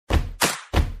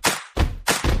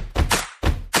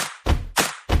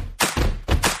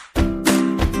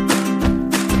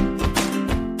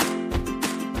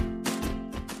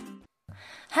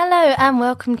Hello and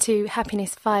welcome to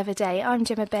Happiness 5 a Day. I'm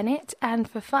Gemma Bennett, and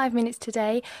for 5 minutes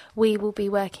today we will be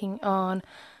working on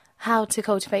how to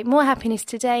cultivate more happiness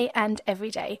today and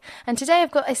every day. And today I've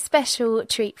got a special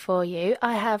treat for you.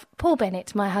 I have Paul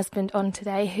Bennett, my husband, on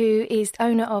today, who is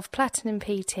owner of Platinum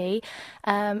PT.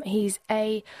 He's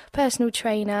a personal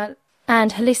trainer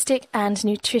and holistic and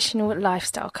nutritional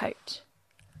lifestyle coach.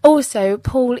 Also,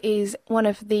 Paul is one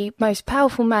of the most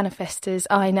powerful manifestors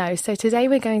I know. So today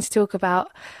we're going to talk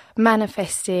about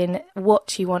manifesting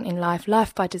what you want in life,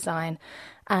 life by design,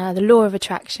 the law of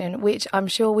attraction, which I'm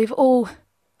sure we've all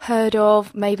heard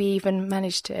of, maybe even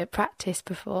managed to practice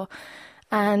before.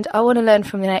 And I want to learn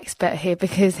from an expert here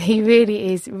because he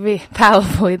really is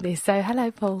powerful with this. So hello,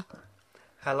 Paul.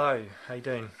 Hello, how you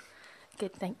doing?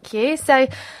 Good, thank you. So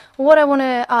what I want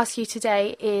to ask you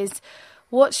today is,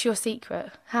 what's your secret?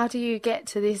 How do you get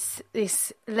to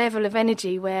this level of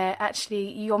energy where actually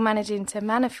you're managing to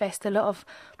manifest a lot of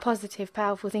positive,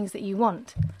 powerful things that you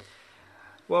want?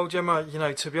 Well, Gemma,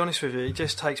 to be honest with you, it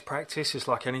just takes practice. It's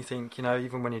like anything,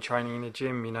 even when you're training in a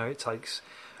gym, it takes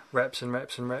reps and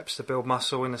reps and reps to build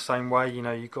muscle in the same way.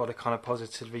 You've got to kind of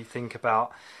positively think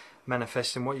about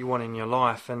manifesting what you want in your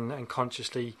life and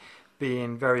consciously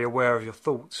being very aware of your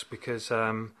thoughts because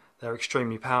they're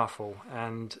extremely powerful.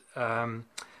 And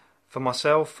for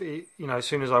myself, as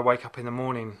soon as I wake up in the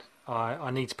morning, I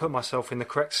need to put myself in the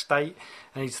correct state.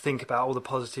 I need to think about all the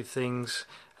positive things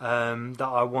that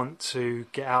I want to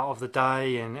get out of the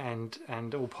day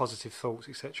and all positive thoughts,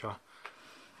 etc.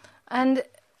 And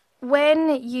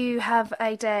when you have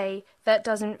a day that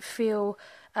doesn't feel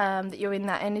that you're in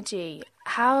that energy,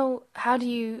 how do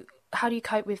you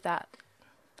cope with that?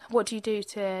 What do you do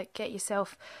to get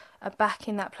yourself back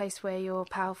in that place where you're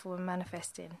powerful and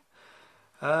manifesting?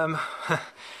 Well,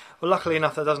 luckily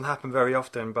enough, that doesn't happen very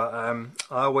often, but I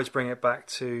always bring it back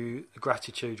to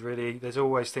gratitude, really. There's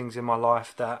always things in my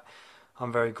life that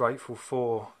I'm very grateful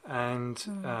for, and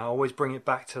I always bring it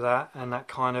back to that, and that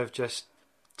kind of just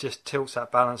tilts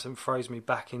that balance and throws me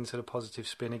back into the positive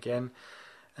spin again.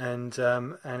 And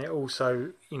it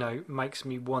also, makes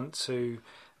me want to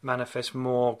manifest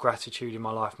more gratitude in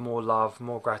my life, more love,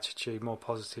 more gratitude, more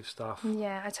positive stuff.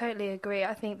 Yeah, I totally agree.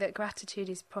 I think that gratitude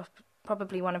is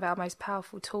probably one of our most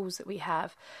powerful tools that we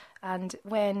have, and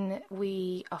when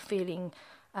we are feeling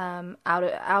out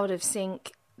of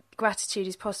sync, gratitude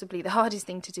is possibly the hardest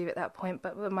thing to do at that point,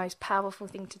 but the most powerful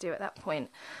thing to do at that point.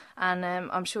 And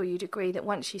I'm sure you'd agree that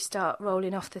once you start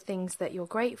rolling off the things that you're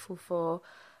grateful for,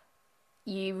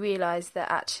 you realise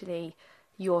that actually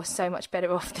you're so much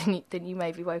better off than you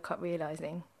maybe woke up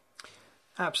realising.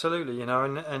 Absolutely,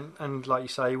 and like you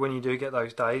say, when you do get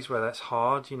those days where that's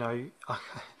hard,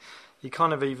 you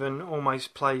kind of even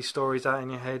almost play stories out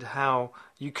in your head how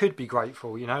you could be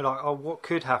grateful, like, oh, what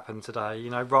could happen today,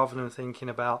 rather than thinking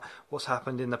about what's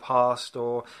happened in the past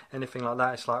or anything like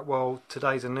that. It's like, well,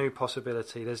 today's a new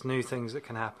possibility. There's new things that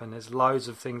can happen. There's loads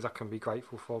of things I can be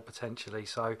grateful for potentially.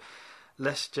 So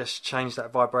let's just change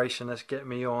that vibration. Let's get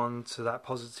me on to that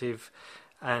positive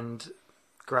and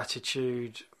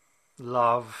gratitude,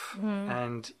 love.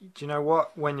 And do you know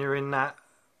what? When you're in that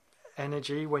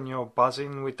energy, when you're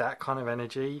buzzing with that kind of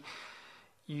energy,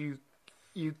 you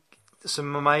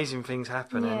some amazing things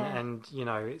happen. Yeah. And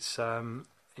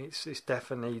it's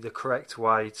definitely the correct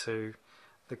way to.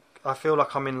 I feel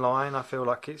like I'm in line. I feel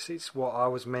like it's what I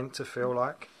was meant to feel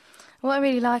like. What I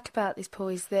really like about this, Paul,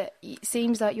 is that it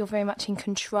seems like you're very much in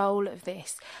control of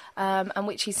this, and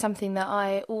which is something that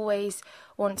I always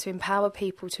want to empower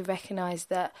people to recognise,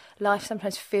 that life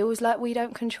sometimes feels like we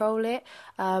don't control it,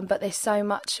 but there's so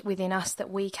much within us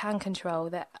that we can control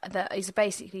that is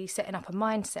basically setting up a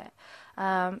mindset.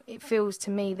 It feels to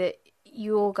me that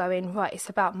you're going, right, it's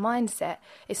about mindset.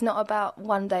 It's not about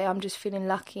one day I'm just feeling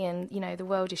lucky and, the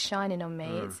world is shining on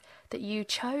me. It's that you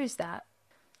chose that.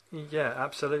 Yeah,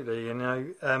 absolutely.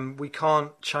 We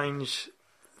can't change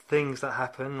things that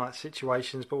happen, like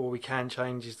situations, but what we can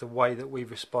change is the way that we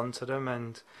respond to them.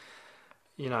 And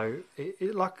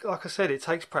like I said, it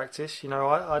takes practice.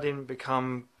 I didn't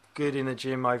become good in the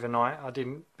gym overnight. I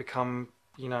didn't become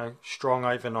strong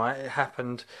overnight. It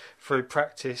happened through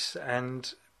practice,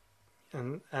 and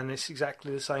it's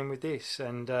exactly the same with this.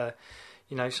 And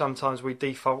sometimes we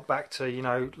default back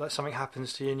to, like something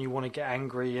happens to you and you want to get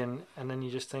angry and then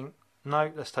you just think,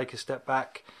 no, let's take a step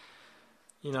back,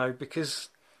 because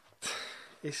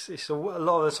it's a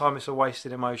lot of the time it's a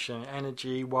wasted emotion,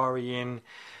 energy, worrying,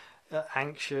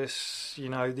 anxious,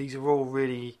 these are all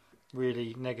really,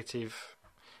 really negative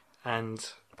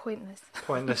and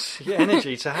pointless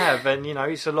energy to have. And,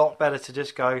 it's a lot better to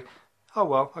just go, oh,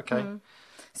 well, okay.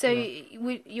 So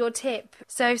your tip,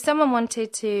 so if someone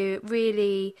wanted to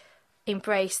really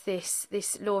embrace this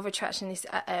law of attraction, this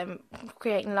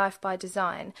creating life by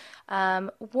design,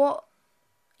 what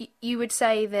you would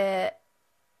say that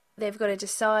they've got to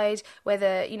decide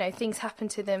whether, you know, things happen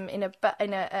to them in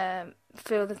a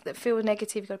feel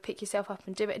negative. You've got to pick yourself up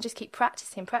and do it, and just keep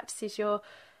practicing.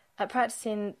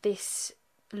 Practicing this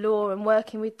law and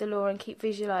working with the law and keep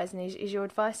visualising is your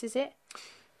advice, is it?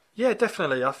 Yeah,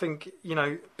 definitely. I think, you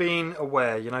know, being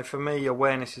aware, you know, for me,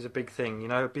 awareness is a big thing. You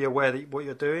know, be aware that what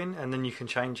you're doing, and then you can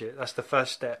change it. That's the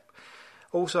first step.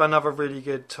 Also, another really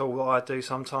good tool that I do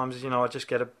sometimes is, you know,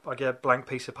 I get a blank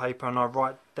piece of paper and I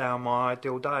write down my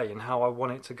ideal day and how I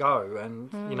want it to go.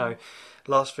 And you know,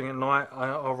 last thing at night,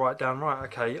 I'll write down, right,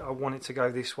 okay, I want it to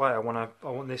go this way. I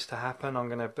want this to happen. I'm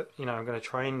gonna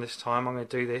train this time. I'm gonna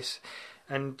do this.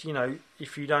 And you know,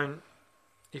 if you don't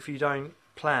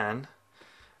plan,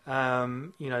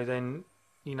 you know, then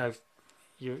you know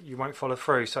you won't follow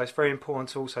through. So it's very important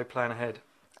to also plan ahead.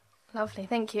 Lovely,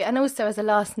 thank you. And also, as a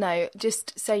last note,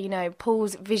 just so you know,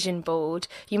 Paul's vision board,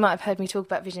 you might have heard me talk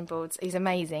about vision boards, is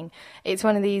amazing. It's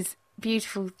one of these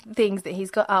beautiful things that he's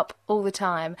got up all the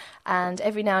time, and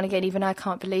every now and again, even I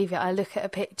can't believe it, I look at a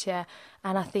picture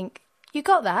and I think, you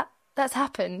got that? That's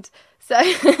happened. So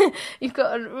you've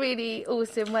got a really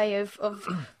awesome way of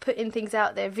putting things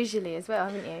out there visually as well,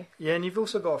 haven't you? Yeah, and you've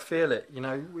also got to feel it, you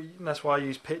know. That's why I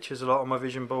use pictures a lot on my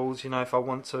vision boards. You know, if I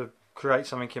want to create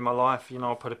something in my life, you know,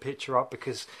 I'll put a picture up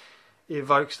because it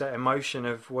evokes that emotion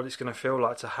of what it's going to feel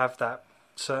like to have that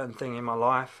certain thing in my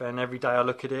life. And every day I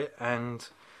look at it and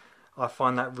I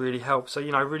find that really helps. So,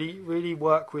 you know, really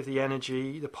work with the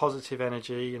energy, the positive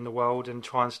energy in the world, and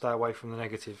try and stay away from the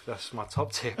negative. That's my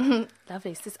top tip.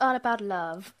 Lovely. So it's all about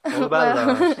love. All about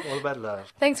love. All about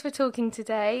love. Thanks for talking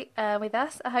today with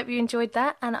us. I hope you enjoyed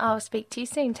that, and I'll speak to you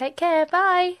soon. Take care.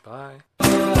 Bye. Bye.